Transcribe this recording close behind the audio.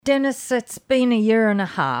Dennis, it's been a year and a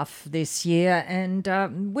half this year, and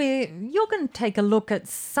you're going to take a look at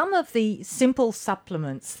some of the simple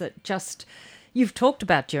supplements that you've talked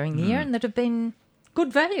about during the year and that have been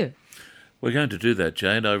good value. We're going to do that,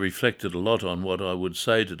 Jane. I reflected a lot on what I would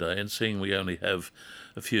say today, and seeing we only have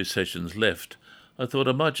a few sessions left, I thought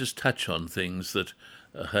I might just touch on things that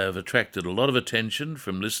have attracted a lot of attention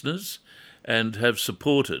from listeners and have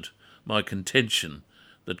supported my contention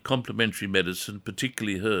that complementary medicine,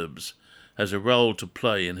 particularly herbs, has a role to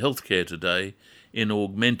play in healthcare today in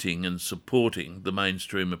augmenting and supporting the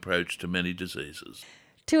mainstream approach to many diseases.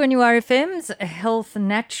 2NURFM's Health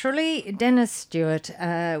Naturally. Dennis Stewart,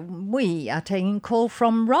 we are taking a call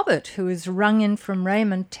from Robert, who is rung in from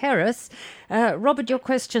Raymond Terrace. Robert, your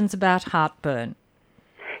question's about heartburn.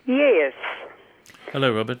 Yes.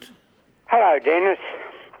 Hello, Robert. Hello, Dennis.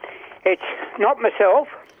 It's not myself,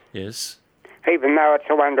 Yes. even though it's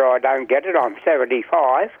a wonder I don't get it. I'm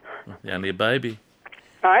 75. You're only a baby.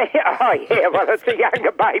 Oh, yeah, well, it's a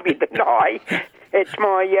younger baby than I. It's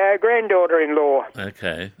my granddaughter-in-law.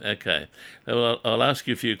 Okay. Well, I'll ask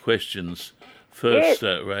you a few questions first,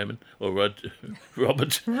 Yes. Raymond, or Robert.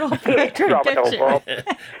 Yes, Robert or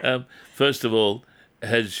Bob. First of all,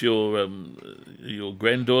 has your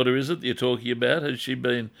granddaughter, is it, you're talking about, has she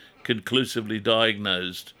been conclusively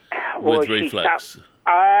diagnosed with reflux?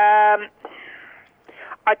 I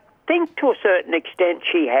think to a certain extent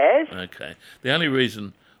she has. Okay. The only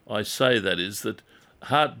reason I say that is that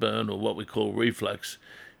heartburn, or what we call reflux,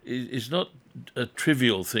 is not a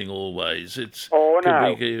trivial thing always. It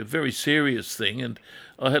can be a very serious thing, and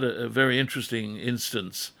I had a very interesting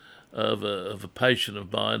instance of a patient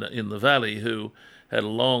of mine in the Valley who had a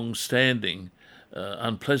long-standing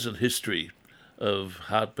unpleasant history of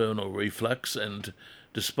heartburn or reflux, and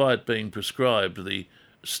despite being prescribed the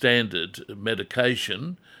standard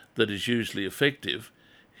medication that is usually effective,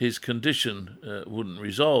 his condition wouldn't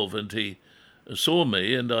resolve, and he saw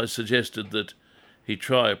me, and I suggested that he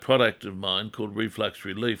try a product of mine called Reflux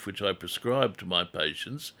Relief, which I prescribe to my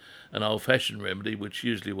patients, an old-fashioned remedy which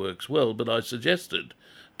usually works well, but I suggested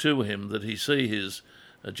to him that he see his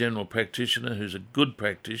general practitioner, who's a good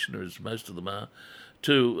practitioner, as most of them are,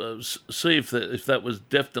 to see if that was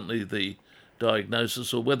definitely the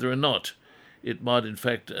diagnosis, or whether or not it might in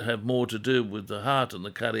fact have more to do with the heart and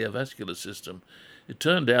the cardiovascular system. It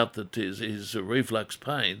turned out that his reflux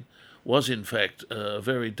pain was in fact a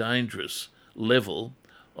very dangerous level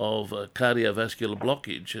of cardiovascular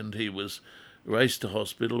blockage, and he was raced to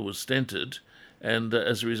hospital, was stented, and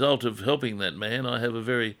as a result of helping that man, I have a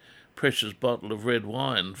very precious bottle of red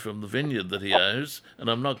wine from the vineyard that he owns, and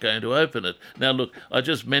I'm not going to open it. Now, look, I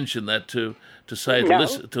just mentioned that to say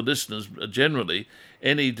to listeners generally,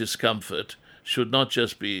 any discomfort should not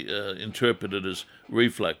just be interpreted as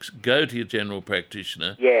reflux. Go to your general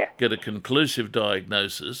practitioner, get a conclusive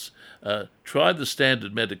diagnosis, try the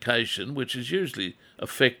standard medication, which is usually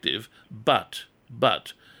effective, but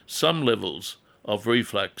some levels of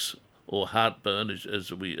reflux or heartburn, as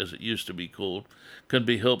it used to be called, can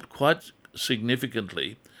be helped quite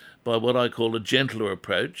significantly by what I call a gentler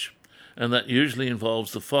approach, and that usually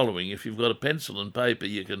involves the following. If you've got a pencil and paper,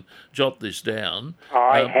 you can jot this down.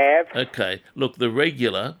 I have. Okay. Look, the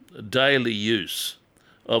regular daily use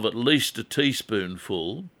of at least a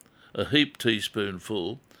heaped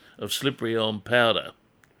teaspoonful of slippery elm powder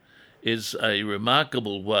is a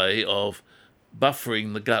remarkable way of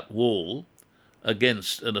buffering the gut wall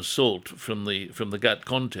against an assault from the gut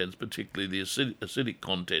contents, particularly the acidic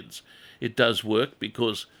contents. It does work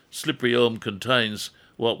because slippery elm contains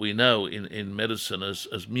what we know in medicine as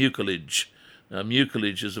mucilage.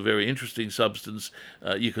 Mucilage is a very interesting substance.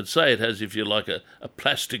 You could say it has, if you like, a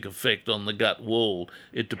plastic effect on the gut wall.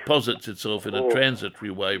 It deposits itself in a transitory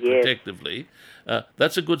way protectively.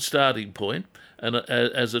 That's a good starting point. And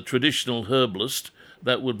as a traditional herbalist,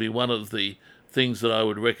 that would be one of the things that I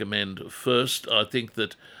would recommend first. I think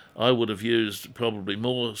that I would have used probably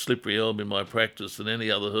more slippery elm in my practice than any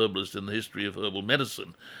other herbalist in the history of herbal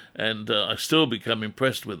medicine, and I still become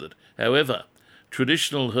impressed with it. However,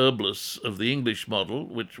 traditional herbalists of the English model,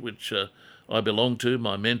 which I belong to,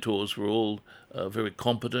 my mentors were all very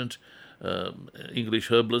competent English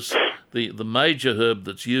herbalists. The major herb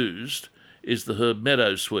that's used is the herb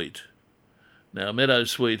meadowsweet. Now,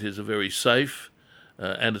 meadowsweet is a very safe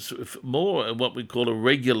and it's more what we call a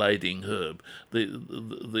regulating herb.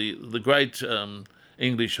 The great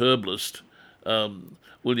English herbalist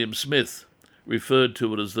William Smith referred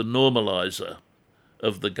to it as the normalizer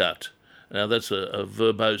of the gut. Now that's a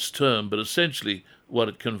verbose term, but essentially what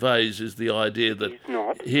it conveys is the idea that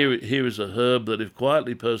here is a herb that, if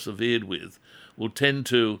quietly persevered with, will tend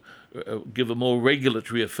to give a more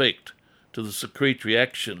regulatory effect to the secretory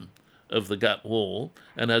action of the gut wall,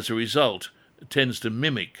 and as a result, it tends to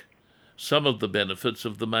mimic some of the benefits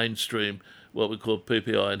of the mainstream, what we call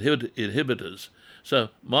PPI inhibitors. So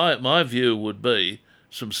my view would be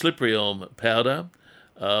some slippery elm powder,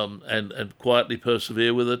 and quietly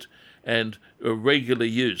persevere with it, and a regular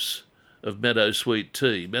use of meadow sweet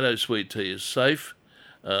tea. Meadow sweet tea is safe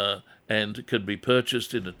and can be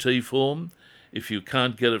purchased in a tea form. If you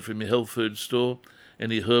can't get it from your health food store,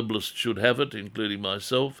 any herbalist should have it, including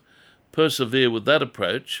myself. Persevere with that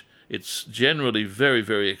approach. It's generally very,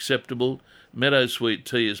 very acceptable. Meadow sweet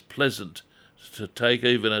tea is pleasant to take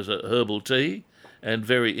even as a herbal tea and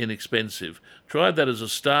very inexpensive. Try that as a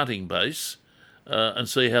starting base and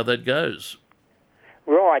see how that goes.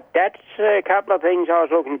 Right, that's a couple of things I was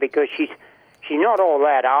looking, because she's not all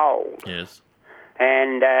that old. Yes.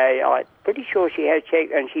 And I'm pretty sure she has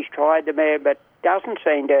checked, and she's tried them there, but doesn't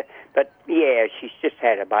seem to. But yeah, she's just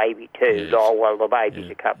had a baby too. Yes. Oh well, the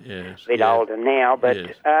baby's a bit older now, but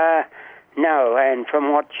no. And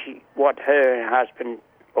from what her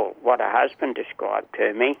husband described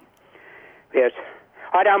to me, yes.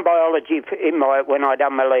 I done biology when I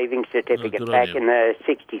done my leaving certificate back in the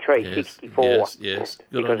 63, 64. Yes.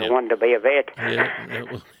 Because I wanted to be a vet. Yeah.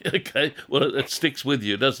 Well, okay. Well, it sticks with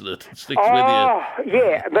you, doesn't it? It sticks with you. Oh,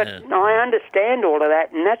 yeah. But I understand all of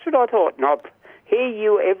that, and that's what I thought. And I hear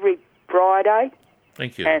you every Friday.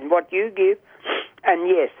 Thank you. And what you give. And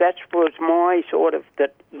yes, that was my sort of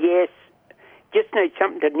that, yes, just need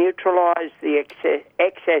something to neutralise the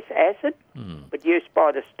excess acid produced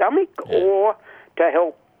by the stomach, or to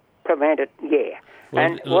help prevent it,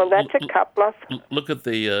 Well, that's a couple of... Look at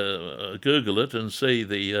the... Google it and see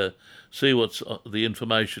what's the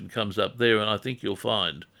information comes up there, and I think you'll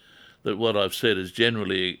find that what I've said is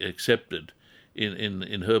generally accepted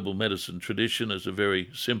in herbal medicine tradition as a very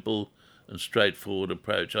simple and straightforward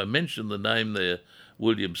approach. I mentioned the name there,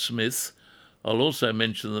 William Smith. I'll also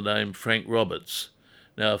mention the name Frank Roberts.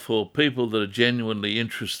 Now, for people that are genuinely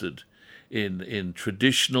interested in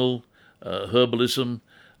traditional herbalism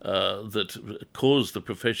that caused the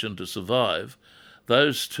profession to survive,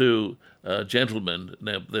 those two gentlemen,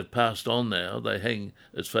 now they've passed on now, they hang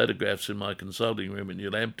as photographs in my consulting room in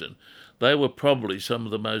New Lambton. They were probably some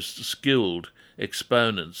of the most skilled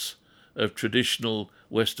exponents of traditional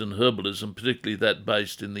Western herbalism, particularly that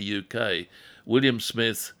based in the UK. William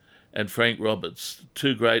Smith and Frank Roberts,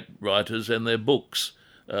 two great writers, and their books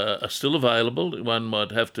are still available. One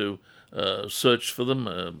might have to search for them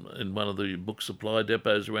in one of the book supply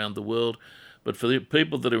depots around the world. But for the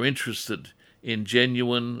people that are interested in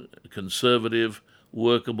genuine, conservative,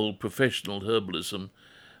 workable, professional herbalism,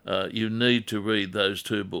 you need to read those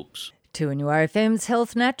two books. 2NURFM's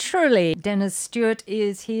Health Naturally. Dennis Stewart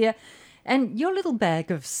is here. And your little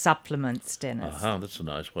bag of supplements, Dennis. That's a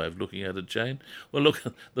nice way of looking at it, Jane. Well, look,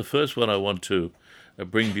 the first one I want to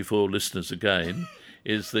bring before listeners again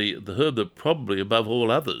is the herb that probably above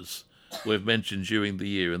all others we've mentioned during the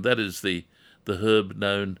year, and that is the herb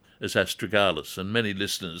known as astragalus. And many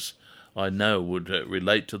listeners I know would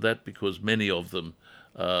relate to that, because many of them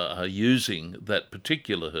are using that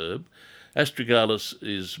particular herb. Astragalus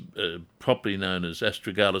is properly known as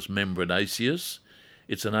Astragalus membranaceus.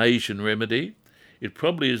 It's an Asian remedy. It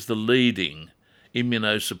probably is the leading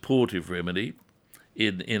immunosupportive remedy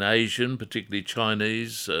in Asian, particularly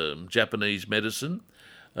Chinese, Japanese medicine.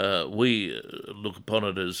 We look upon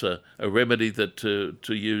it as a remedy that,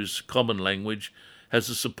 to use common language, has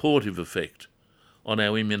a supportive effect on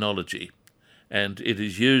our immunology. And it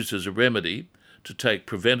is used as a remedy to take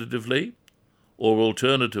preventatively, or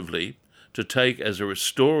alternatively to take as a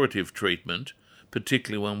restorative treatment,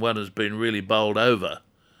 particularly when one has been really bowled over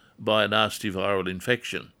by a nasty viral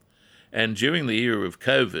infection. And during the era of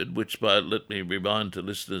COVID, which, let me remind to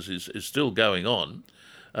listeners, is still going on,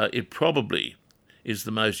 it probably is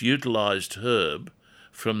the most utilised herb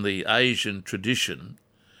from the Asian tradition,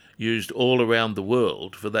 used all around the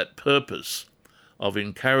world for that purpose of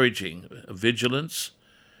encouraging vigilance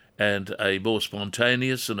and a more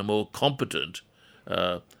spontaneous and a more competent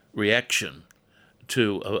reaction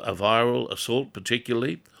to a viral assault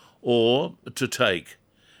particularly, or to take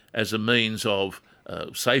as a means of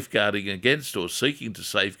safeguarding against, or seeking to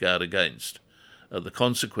safeguard against, the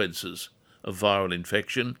consequences of viral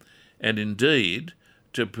infection, and indeed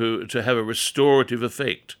to have a restorative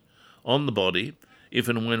effect on the body if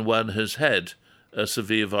and when one has had a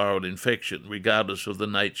severe viral infection, regardless of the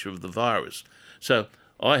nature of the virus. So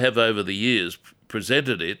I have over the years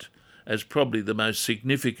presented it as probably the most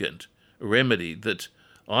significant remedy that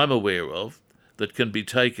I'm aware of that can be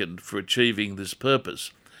taken for achieving this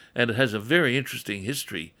purpose. And it has a very interesting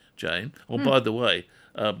history, Jane. Oh, by the way,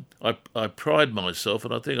 I pride myself,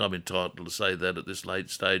 and I think I'm entitled to say that at this late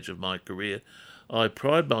stage of my career, I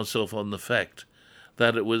pride myself on the fact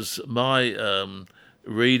that it was my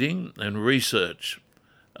reading and research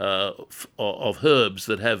of herbs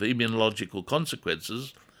that have immunological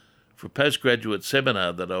consequences for a postgraduate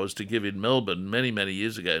seminar that I was to give in Melbourne many, many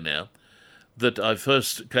years ago now, that I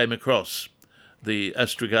first came across the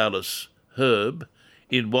astragalus herb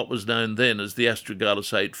in what was known then as the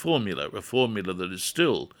astragalus 8 formula, a formula that is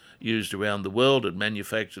still used around the world and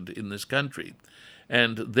manufactured in this country.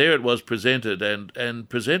 And there it was presented, and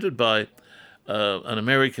presented by an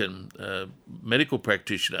American medical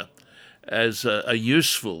practitioner as a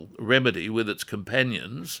useful remedy with its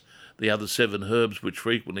companions, the other 7 herbs which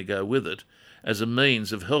frequently go with it, as a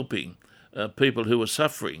means of helping people who were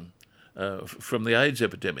suffering from the AIDS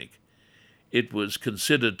epidemic. It was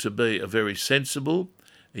considered to be a very sensible,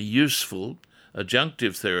 a useful,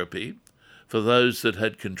 adjunctive therapy for those that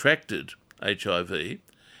had contracted HIV,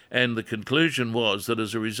 and the conclusion was that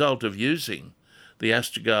as a result of using the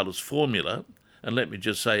astragalus formula, and let me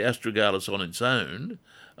just say astragalus on its own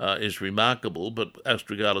is remarkable, but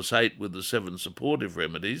astragalus 8 with the 7 supportive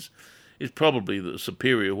remedies is probably the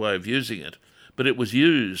superior way of using it. But it was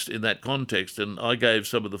used in that context, and I gave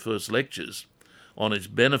some of the first lectures on its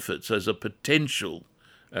benefits as a potential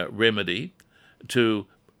remedy to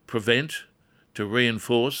prevent, to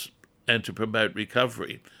reinforce, and to promote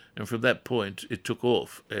recovery. And from that point, it took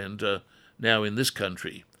off. And now in this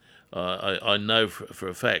country, I know for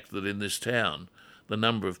a fact that in this town, the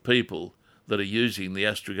number of people that are using the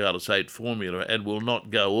astragalus 8 formula and will not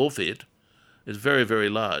go off it is very, very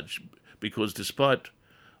large, because despite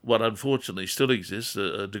what unfortunately still exists,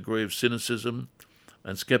 a degree of cynicism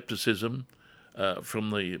and scepticism from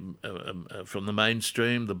the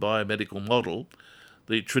mainstream, the biomedical model,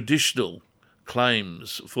 the traditional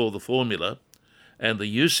claims for the formula and the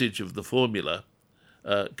usage of the formula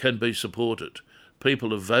can be supported.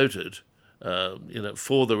 People have voted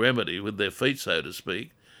for the remedy with their feet, so to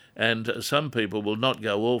speak, and some people will not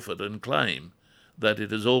go off it and claim that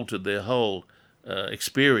it has altered their whole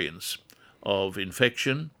experience of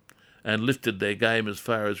infection and lifted their game as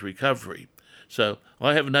far as recovery. So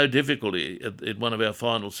I have no difficulty in one of our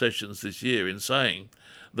final sessions this year in saying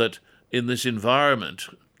that in this environment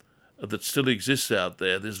that still exists out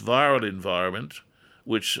there, this viral environment,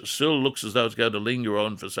 which still looks as though it's going to linger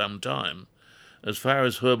on for some time, as far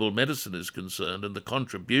as herbal medicine is concerned, and the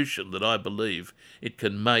contribution that I believe it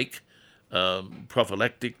can make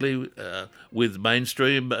prophylactically with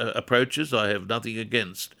mainstream approaches. I have nothing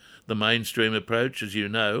against the mainstream approach, as you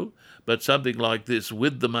know, but something like this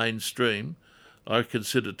with the mainstream I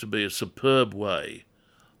consider to be a superb way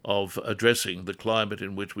of addressing the climate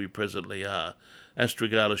in which we presently are.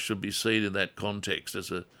 Astragalus should be seen in that context as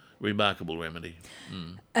a remarkable remedy.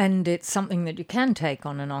 And it's something that you can take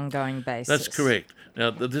on an ongoing basis. That's correct. Now,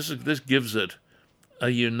 this gives it a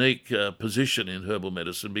unique position in herbal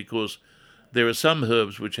medicine, because there are some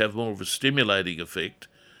herbs which have more of a stimulating effect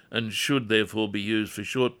and should therefore be used for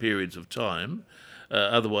short periods of time.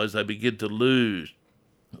 Otherwise, they begin to lose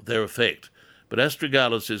their effect. But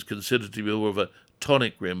astragalus is considered to be more of a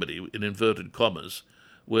tonic remedy, in inverted commas,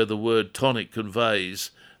 where the word tonic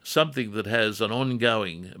conveys something that has an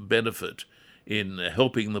ongoing benefit in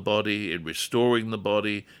helping the body, in restoring the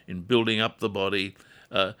body, in building up the body.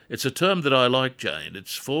 It's a term that I like, Jane.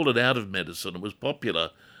 It's fallen out of medicine. It was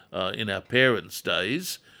popular in our parents'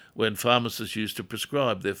 days when pharmacists used to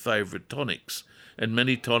prescribe their favourite tonics, and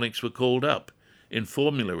many tonics were called up in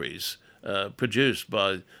formularies produced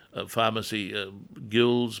by pharmacy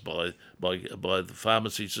guilds, by the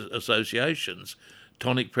pharmacy associations,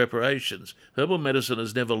 tonic preparations. Herbal medicine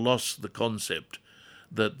has never lost the concept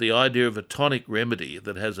that the idea of a tonic remedy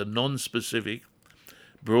that has a non-specific,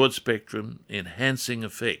 broad-spectrum, enhancing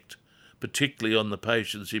effect, particularly on the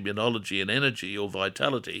patient's immunology and energy or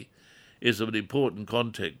vitality, is an important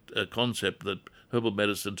concept that herbal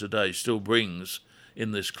medicine today still brings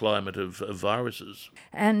in this climate of viruses.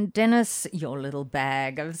 And Dennis, your little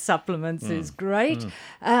bag of supplements is great.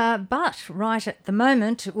 But right at the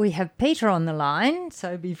moment, we have Peter on the line.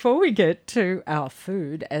 So before we get to our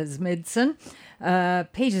food as medicine,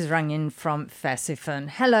 Peter's rung in from Fassifern.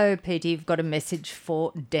 Hello, Peter. You've got a message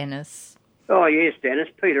for Dennis. Oh, yes, Dennis.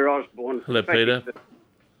 Peter Osborne. Hello, Peter.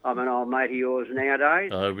 I'm an old mate of yours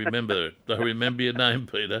nowadays. I remember your name,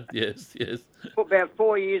 Peter. Yes. About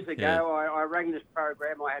 4 years ago, I rang this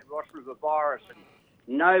program. I had Ross River virus,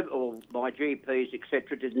 and my GPs,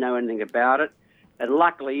 etc., didn't know anything about it. And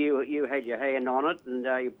luckily, you had your hand on it, and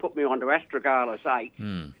you put me onto astragalus 8,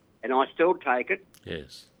 and I still take it.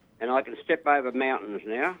 Yes. and I can step over mountains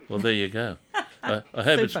now. Well, there you go. I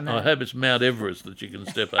hope it's Mount Everest that you can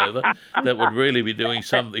step over. That would really be doing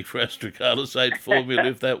something for Astragalus 8 formula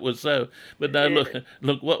if that was so. But no,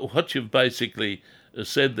 look, what you've basically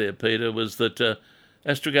said there, Peter, was that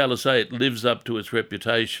Astragalus 8 lives up to its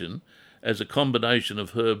reputation as a combination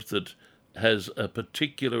of herbs that has a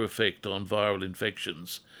particular effect on viral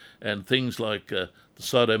infections, and things like the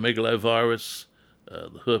cytomegalovirus,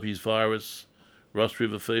 the herpes virus, Ross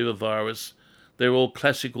River fever virus. They're all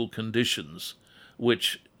classical conditions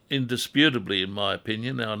which indisputably, in my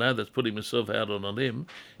opinion, now I know that's putting myself out on a limb,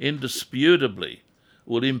 indisputably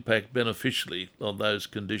will impact beneficially on those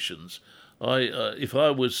conditions. If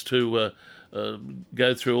I was to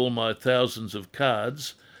go through all my thousands of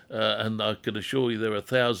cards, and I can assure you there are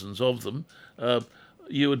thousands of them,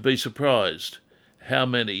 you would be surprised how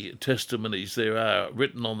many testimonies there are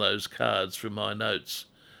written on those cards from my notes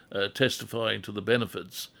testifying to the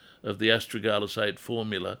benefits of the Astragalus 8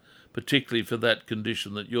 formula, particularly for that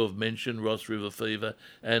condition that you've mentioned, Ross River fever,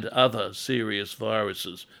 and other serious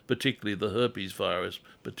viruses, particularly the herpes virus,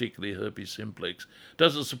 particularly herpes simplex.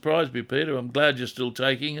 Doesn't surprise me, Peter. I'm glad you're still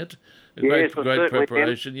taking it. Great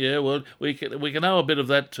preparation. Yeah, well, we can owe a bit of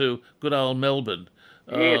that to good old Melbourne.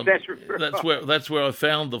 Yes, that's right. That's where I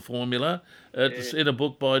found the formula. It's in a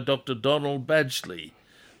book by Dr. Donald Badgley,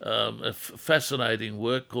 a fascinating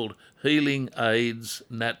work called Healing AIDS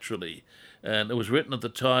Naturally. And it was written at the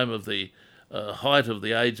time of the height of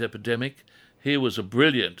the AIDS epidemic. He was a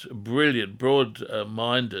brilliant,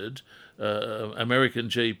 broad-minded American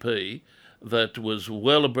GP that was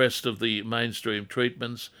well abreast of the mainstream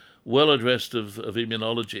treatments, well abreast of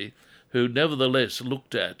immunology, who nevertheless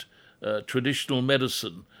looked at traditional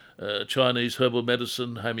medicine, Chinese herbal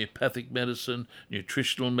medicine, homeopathic medicine,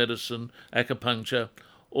 nutritional medicine, acupuncture,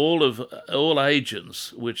 all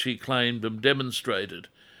agents which he claimed and demonstrated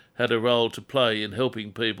had a role to play in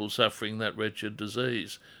helping people suffering that wretched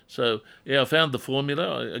disease. So, I found the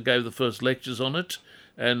formula. I gave the first lectures on it.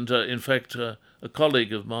 And, in fact, a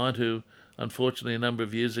colleague of mine who, unfortunately, a number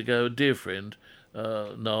of years ago, a dear friend,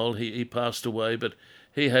 Noel, he passed away, but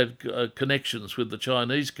he had connections with the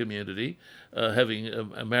Chinese community,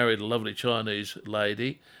 having married a lovely Chinese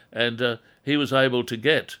lady, and he was able to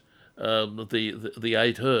get the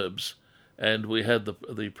 8 herbs, and we had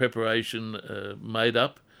the preparation made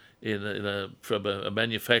up from a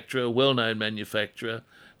manufacturer, a well-known manufacturer,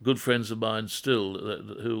 good friends of mine still,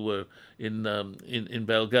 who were in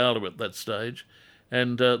Balgala at that stage,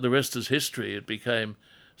 and the rest is history. It became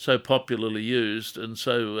so popularly used and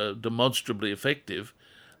so demonstrably effective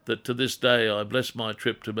that to this day I bless my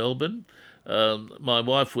trip to Melbourne. My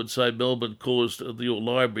wife would say Melbourne caused your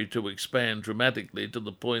library to expand dramatically to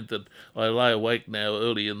the point that I lay awake now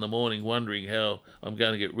early in the morning wondering how I'm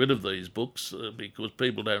going to get rid of these books because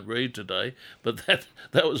people don't read today. But that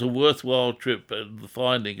was a worthwhile trip, and the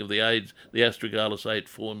finding of the Astragalus 8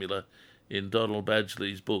 formula in Donald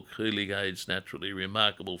Badgley's book, Healing AIDS Naturally.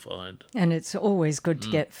 Remarkable find. And it's always good to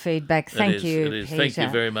get feedback. Thank you, it is. Peter. Thank you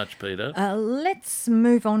very much, Peter. Let's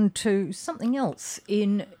move on to something else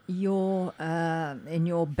in your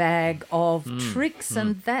bag of tricks,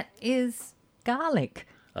 and that is garlic.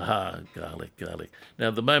 Garlic.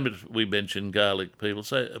 Now, the moment we mention garlic, people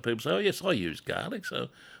say, oh, yes, I use garlic, so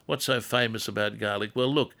what's so famous about garlic?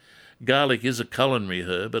 Well, look, garlic is a culinary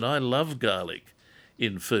herb, and I love garlic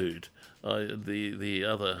in food. The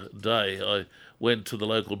other day I went to the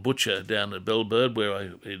local butcher down at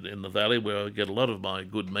Bellbird, in the valley, where I get a lot of my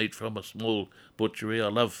good meat from, a small butchery. I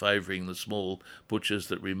love favouring the small butchers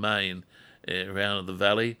that remain around the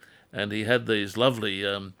valley. And he had these lovely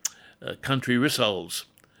country rissoles,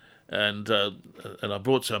 and I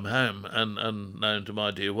brought some home, unknown to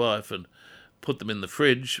my dear wife, and put them in the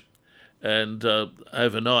fridge. And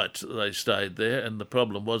overnight they stayed there, and the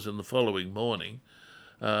problem was in the following morning,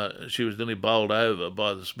 she was nearly bowled over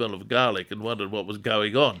by the smell of garlic and wondered what was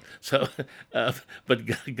going on. So,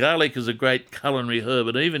 but garlic is a great culinary herb,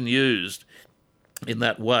 and even used in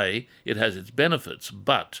that way, it has its benefits.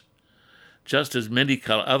 But just as many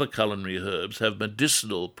other culinary herbs have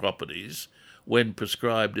medicinal properties when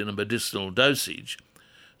prescribed in a medicinal dosage,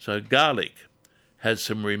 so garlic has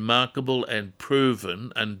some remarkable and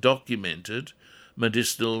proven and documented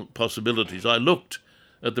medicinal possibilities. I looked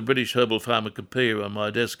at the British Herbal Pharmacopoeia on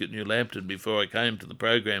my desk at New Lambton before I came to the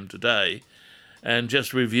program today, and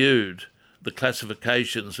just reviewed the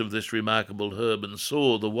classifications of this remarkable herb and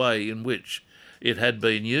saw the way in which it had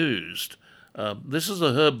been used. This is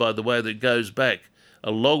a herb, by the way, that goes back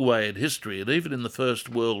a long way in history, and even in the First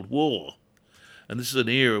World War. And this is an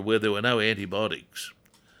era where there were no antibiotics.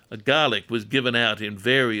 garlic was given out in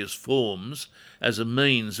various forms as a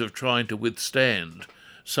means of trying to withstand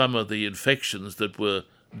some of the infections that were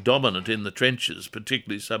dominant in the trenches,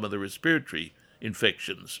 particularly some of the respiratory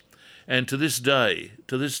infections. And to this day,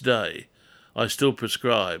 I still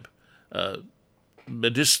prescribe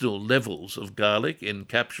medicinal levels of garlic in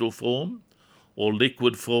capsule form or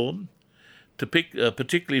liquid form,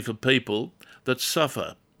 particularly for people that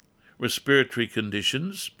suffer respiratory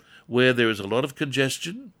conditions where there is a lot of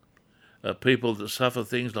congestion, people that suffer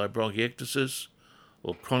things like bronchiectasis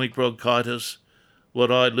or chronic bronchitis,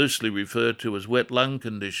 what I loosely refer to as wet lung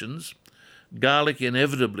conditions. Garlic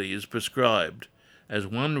inevitably is prescribed as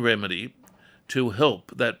one remedy to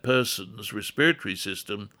help that person's respiratory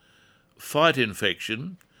system fight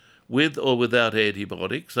infection with or without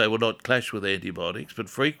antibiotics. They will not clash with antibiotics, but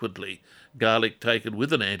frequently garlic taken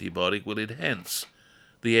with an antibiotic will enhance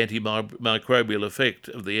the antimicrobial effect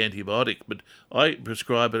of the antibiotic. But I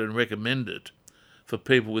prescribe it and recommend it for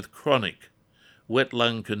people with chronic wet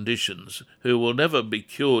lung conditions who will never be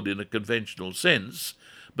cured in a conventional sense,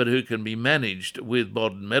 but who can be managed with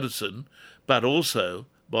modern medicine, but also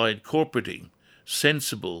by incorporating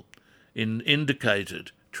sensible,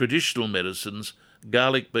 indicated traditional medicines,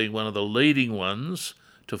 garlic being one of the leading ones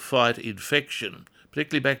to fight infection,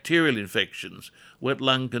 particularly bacterial infections, wet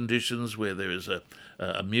lung conditions where there is a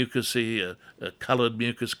mucousy, a coloured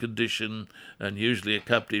mucus condition, and usually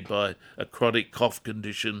accompanied by a chronic cough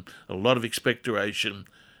condition, a lot of expectoration.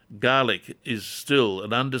 Garlic is still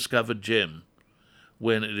an undiscovered gem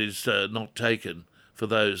when it is not taken for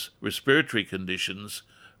those respiratory conditions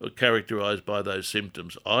characterised by those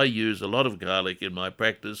symptoms. I use a lot of garlic in my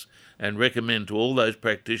practice and recommend to all those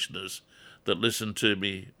practitioners that listen to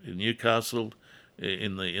me in Newcastle,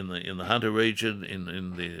 in the Hunter region, in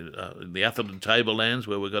the Atherton Tablelands,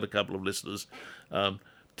 where we've got a couple of listeners,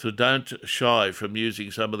 to don't shy from using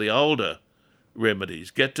some of the older remedies.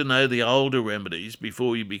 Get to know the older remedies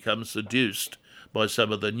before you become seduced by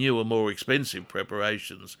some of the newer, more expensive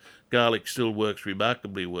preparations. Garlic still works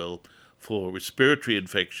remarkably well for respiratory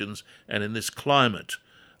infections, and in this climate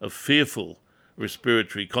of fearful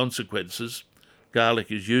respiratory consequences,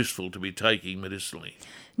 garlic is useful to be taking medicinally.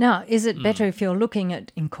 Now, is it better if you're looking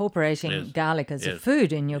at incorporating garlic as a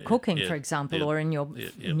food in your cooking, for example, or in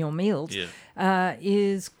your meals?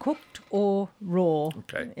 Is cooked or raw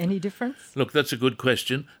any difference? Look, that's a good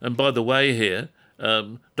question. And by the way here,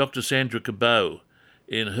 Dr. Sandra Cabot,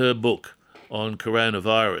 in her book on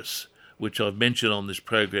coronavirus, which I've mentioned on this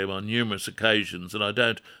program on numerous occasions, and I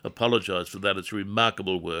don't apologise for that. It's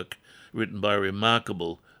remarkable work written by a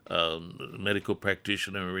remarkable medical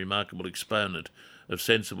practitioner, a remarkable exponent of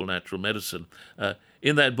sensible natural medicine.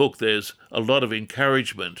 In that book, there's a lot of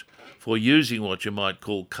encouragement for using what you might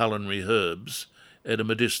call culinary herbs at a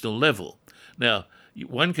medicinal level. Now,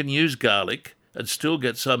 one can use garlic and still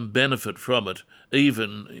get some benefit from it,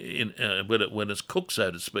 even when it's cooked,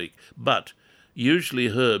 so to speak. But usually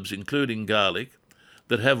herbs, including garlic,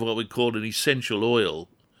 that have what we call an essential oil,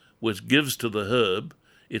 which gives to the herb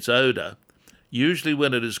its odour. Usually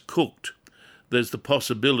when it is cooked, there's the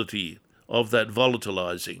possibility of that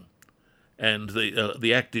volatilising, and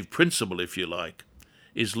the active principle, if you like,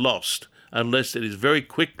 is lost unless it is very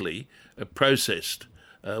quickly processed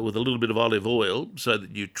with a little bit of olive oil so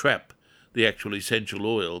that you trap the actual essential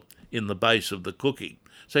oil in the base of the cooking.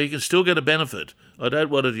 So you can still get a benefit. I don't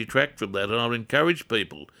want to detract from that, and I'll encourage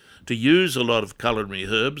people to use a lot of culinary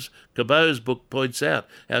herbs. Cabot's book points out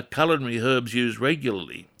how culinary herbs used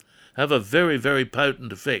regularly have a very, very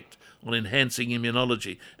potent effect on enhancing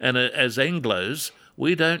immunology. And as Anglos,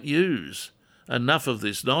 we don't use enough of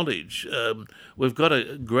this knowledge. We've got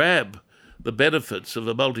to grab the benefits of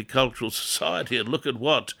a multicultural society and look at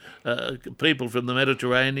what people from the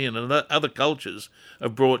Mediterranean and other cultures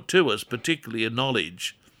have brought to us, particularly in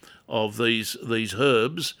knowledge of these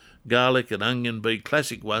herbs, garlic and onion being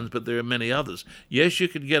classic ones, but there are many others. Yes, you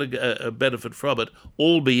can get a benefit from it,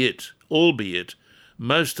 albeit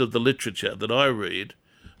most of the literature that I read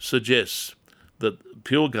suggests that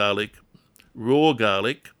pure garlic, raw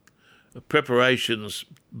garlic, preparations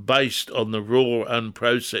based on the raw,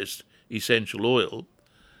 unprocessed essential oil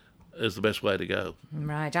is the best way to go.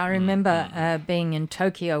 Right. I remember being in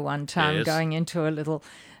Tokyo one time, going into a little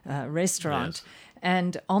restaurant,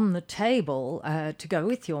 and on the table to go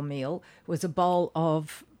with your meal was a bowl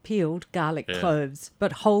of peeled garlic cloves,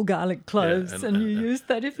 but whole garlic cloves, and you used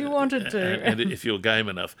that if you wanted to. And if you're game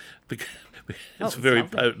enough, it's a very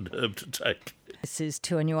potent herb to take. This is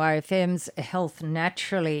 2NURFM's Health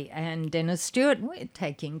Naturally, and Dennis Stewart. We're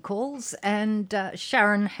taking calls, and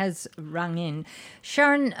Sharon has rung in.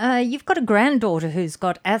 Sharon, you've got a granddaughter who's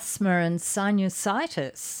got asthma and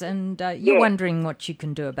sinusitis, and you're wondering what you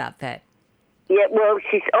can do about that. Yeah, well,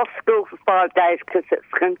 she's off school for 5 days because it's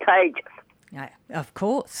contagious. Of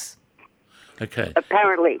course. Okay.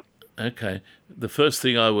 Apparently. Okay. The first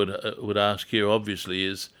thing I would ask here, obviously,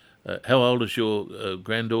 is how old is your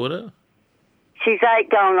granddaughter? She's 8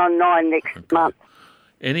 going on 9 next month.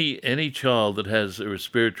 Any child that has a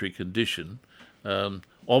respiratory condition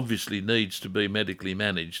obviously needs to be medically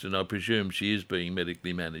managed, and I presume she is being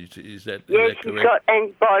medically managed. Is that yes, correct? She's got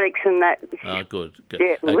antibiotics and that. Good.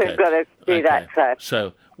 Yeah, okay. We've got to do that.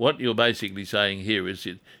 So what you're basically saying here is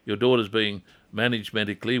that your daughter's being managed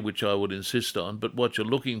medically, which I would insist on, but what you're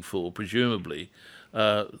looking for, presumably,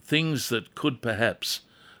 things that could perhaps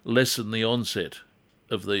lessen the onset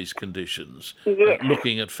of these conditions. Yes.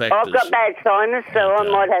 Looking at factors. I've got bad sinus, so I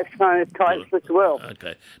might have sinusitis as well.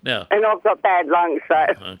 Okay. Now. And I've got bad lungs, so.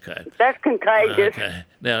 Okay. That's contagious. Okay.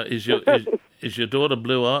 Now, is your daughter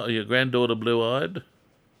blue-eyed? Or your granddaughter blue-eyed?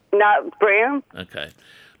 No, brown. Okay.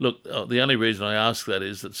 Look, the only reason I ask that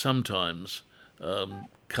is that sometimes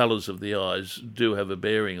colours of the eyes do have a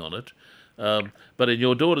bearing on it. But in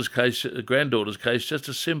your daughter's case, granddaughter's case, just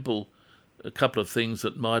a couple of things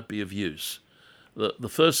that might be of use. The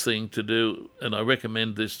first thing to do, and I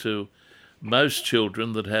recommend this to most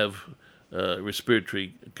children that have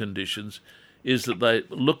respiratory conditions, is that they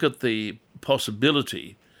look at the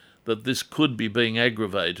possibility that this could be being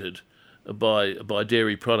aggravated by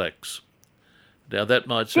dairy products. Now that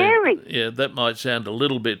might sound a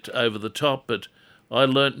little bit over the top, but I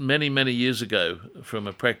learnt many, many years ago from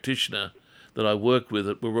a practitioner that I worked with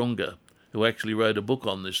at Wahroonga, who actually wrote a book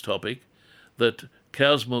on this topic, that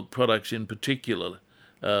cow's milk products in particular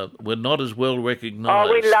were not as well recognised.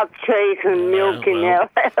 Oh, we love cheese and milk in our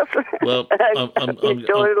house. Well, my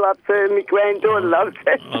daughter loves her, my granddaughter loves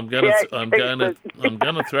it. I'm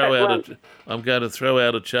going to throw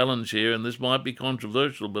out a challenge here, and this might be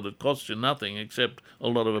controversial, but it costs you nothing except a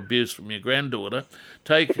lot of abuse from your granddaughter.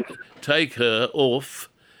 Take her off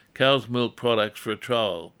cow's milk products for a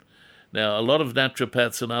trial. Now, a lot of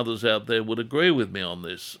naturopaths and others out there would agree with me on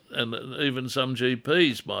this, and even some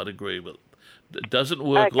GPs might agree with it. It doesn't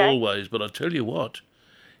work always, but I tell you what,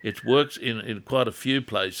 it works in quite a few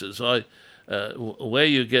places. Where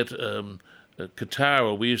you get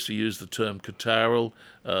catarrhal, we used to use the term catarrhal,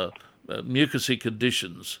 mucousy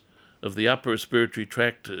conditions of the upper respiratory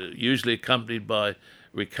tract, usually accompanied by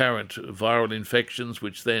recurrent viral infections,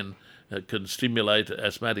 which then can stimulate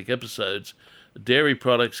asthmatic episodes. Dairy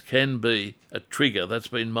products can be a trigger. That's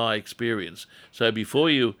been my experience. So before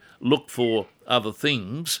you look for other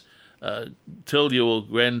things, tell your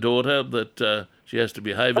granddaughter that she has to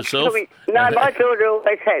behave herself. No, my daughter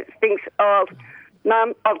always thinks, oh,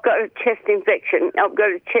 Mum, I've got a chest infection.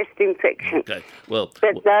 Okay, well...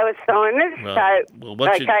 But no sinus,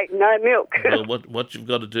 no milk. Well, what you've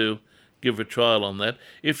got to do, give her a trial on that.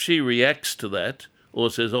 If she reacts to that or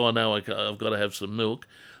says, oh, no, I've got to have some milk,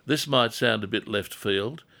 this might sound a bit left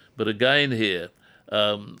field, but again here,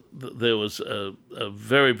 there was a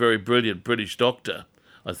very, very brilliant British doctor.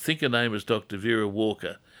 I think her name was Dr. Vera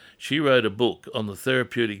Walker. She wrote a book on the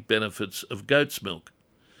therapeutic benefits of goat's milk.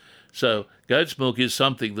 So goat's milk is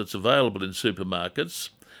something that's available in supermarkets,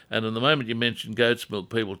 and in the moment you mention goat's milk,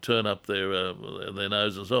 people turn up their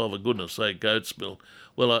nose and say, oh, for goodness sake, goat's milk.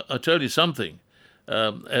 Well, I tell you something.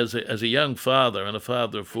 As a young father and a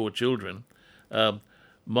father of 4 children,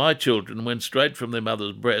 my children went straight from their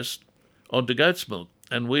mother's breast onto goat's milk.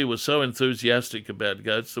 And we were so enthusiastic about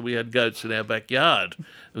goats that we had goats in our backyard.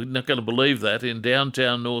 You're not going to believe that. In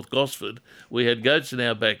downtown North Gosford, we had goats in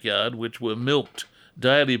our backyard which were milked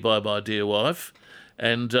daily by my dear wife.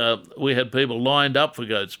 And we had people lined up for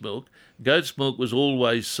goat's milk. Goat's milk was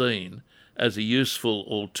always seen as a useful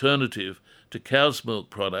alternative to cow's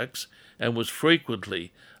milk products and was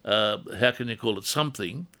frequently,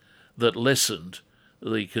 something that lessened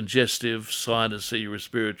the congestive, sinusy,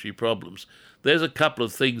 respiratory problems. There's a couple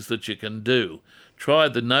of things that you can do. Try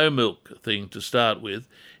the no milk thing to start with.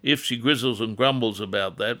 If she grizzles and grumbles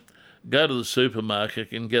about that, go to the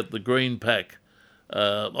supermarket and get the green pack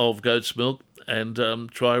of goat's milk and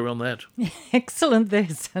try her on that. Excellent.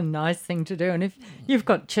 There's a nice thing to do. And if you've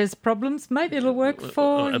got chest problems, maybe it'll work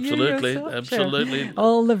for you yourself. Absolutely.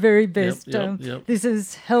 All the very best. Yep. This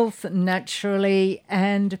is Health Naturally,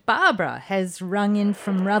 and Barbara has rung in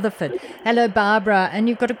from Rutherford. Hello, Barbara, and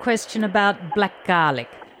you've got a question about black garlic.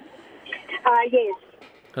 Yes.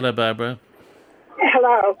 Hello, Barbara.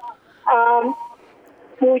 Hello.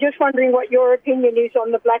 we were just wondering what your opinion is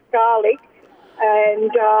on the black garlic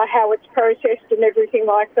and how it's processed and everything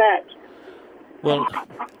like that. Well,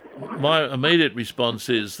 my immediate response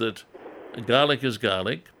is that garlic is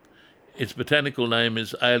garlic. Its botanical name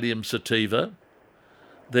is Allium sativa.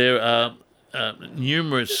 There are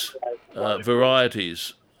numerous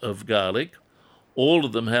varieties of garlic. All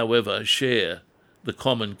of them, however, share the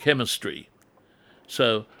common chemistry.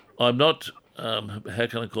 So I'm not, how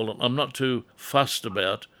can I call it, I'm not too fussed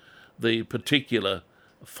about the particular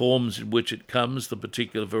forms in which it comes, the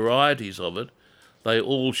particular varieties of it. They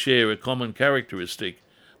all share a common characteristic,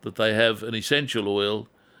 that they have an essential oil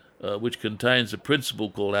which contains a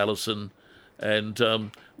principle called allicin,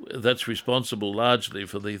 and that's responsible largely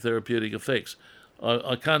for the therapeutic effects.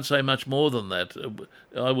 I can't say much more than that.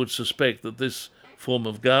 I would suspect that this form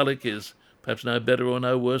of garlic is perhaps no better or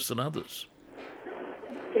no worse than others.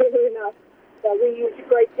 Fair enough. So we use a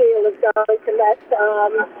great deal of garlic, and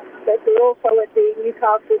that we're also at the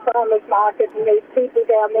Newcastle Farmers Market, and there's people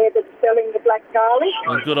down there that's selling the black garlic.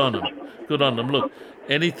 Well, good on them. Good on them. Look,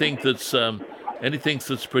 anything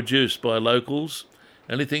that's produced by locals,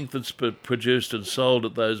 anything that's produced and sold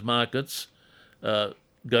at those markets,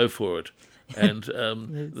 go for it. And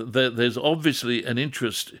there's obviously an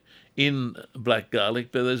interest in black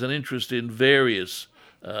garlic, but there's an interest in various,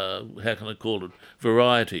 how can I call it,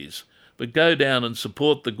 varieties. But go down and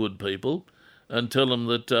support the good people and tell them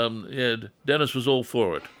that, Dennis was all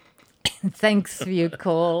for it. Thanks for your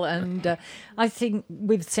call. And I think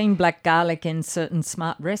we've seen black garlic in certain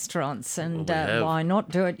smart restaurants, and why not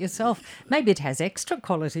do it yourself? Maybe it has extra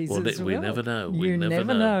qualities as well. We never know. You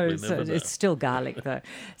never know. It's still garlic, though.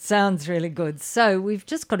 Sounds really good. So we've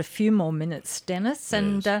just got a few more minutes, Dennis,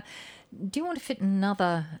 and do you want to fit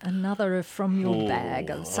another from your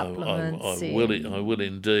bag of supplements? I will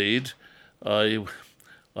indeed. I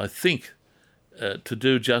think to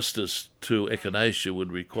do justice to echinacea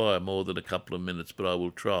would require more than a couple of minutes, but I will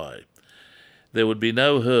try. There would be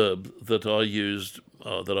no herb that I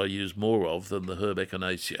use more of than the herb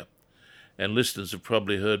echinacea. And listeners have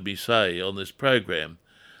probably heard me say on this program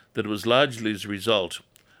that it was largely as a result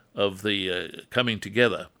of the coming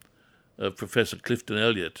together of Professor Clifton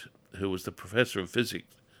Elliott, who was the professor of physics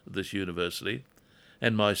at this university,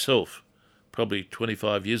 and myself, probably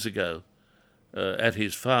 25 years ago, at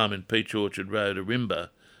his farm in Peach Orchard Road, Arimba,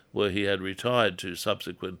 where he had retired to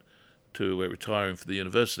subsequent to retiring from the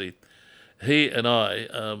university. He and I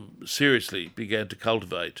seriously began to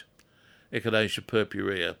cultivate Echinacea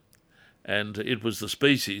purpurea, and it was the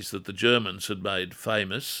species that the Germans had made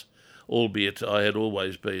famous, albeit I had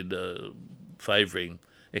always been favouring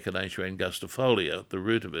Echinacea angustifolia, the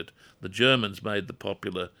root of it. The Germans made the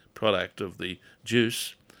popular product of the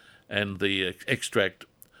juice and the extract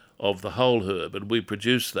of the whole herb, and we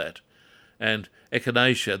produce that. And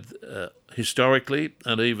Echinacea, historically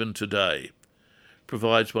and even today,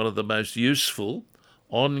 provides one of the most useful,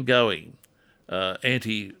 ongoing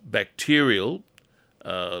antibacterial,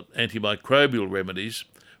 antimicrobial remedies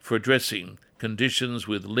for addressing conditions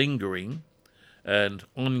with lingering and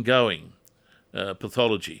ongoing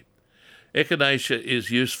pathology. Echinacea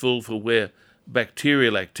is useful for where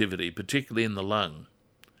bacterial activity, particularly in the lung,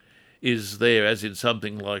 is there, as in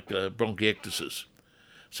something like bronchiectasis.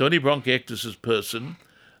 So any bronchiectasis person,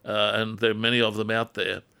 and there are many of them out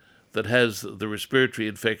there, that has the respiratory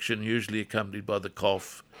infection, usually accompanied by the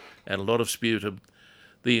cough and a lot of sputum,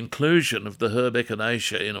 the inclusion of the herb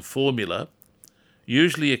Echinacea in a formula,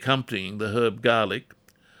 usually accompanying the herb garlic,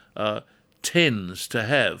 tends to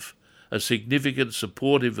have a significant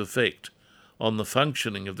supportive effect on the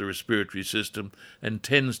functioning of the respiratory system and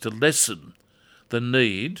tends to lessen the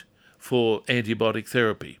need for antibiotic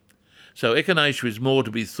therapy. So Echinacea is more to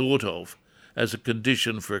be thought of as a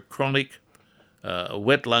condition for a chronic, a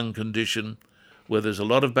wet lung condition where there's a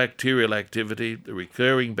lot of bacterial activity, the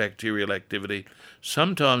recurring bacterial activity,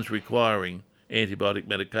 sometimes requiring antibiotic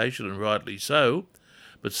medication, and rightly so,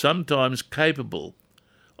 but sometimes capable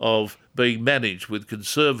of being managed with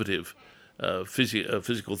conservative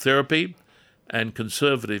physical therapy and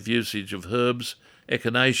conservative usage of herbs.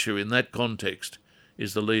 Echinacea in that context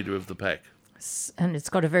is the leader of the pack. And it's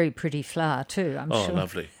got a very pretty flower too, I'm sure. Oh,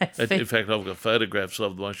 lovely. In fact, I've got photographs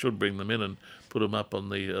of them. I should bring them in and put them up on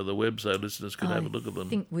the web so listeners can have a look at them. I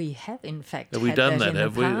think we have, in fact, have we done that,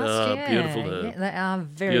 have we? Yeah. Beautiful herb. Yeah, they are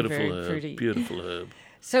very, very pretty. Beautiful herb.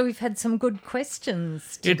 So we've had some good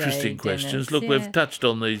questions today, Interesting questions. Dennis. Look, we've touched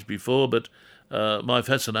on these before, but my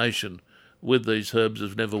fascination with these herbs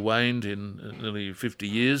have never waned in nearly 50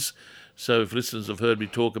 years. So if listeners have heard me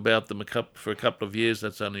talk about them for a couple of years,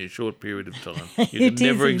 that's only a short period of time. You can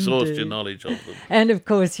never exhaust your knowledge of them. And, of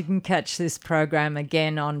course, you can catch this program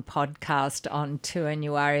again on podcast on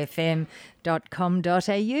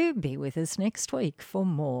 2NURFM.com.au. Be with us next week for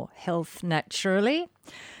more Health Naturally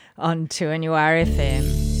on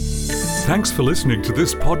 2NURFM. Thanks for listening to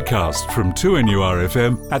this podcast from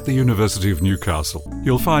 2NURFM at the University of Newcastle.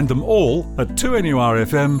 You'll find them all at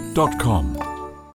 2NURFM.com.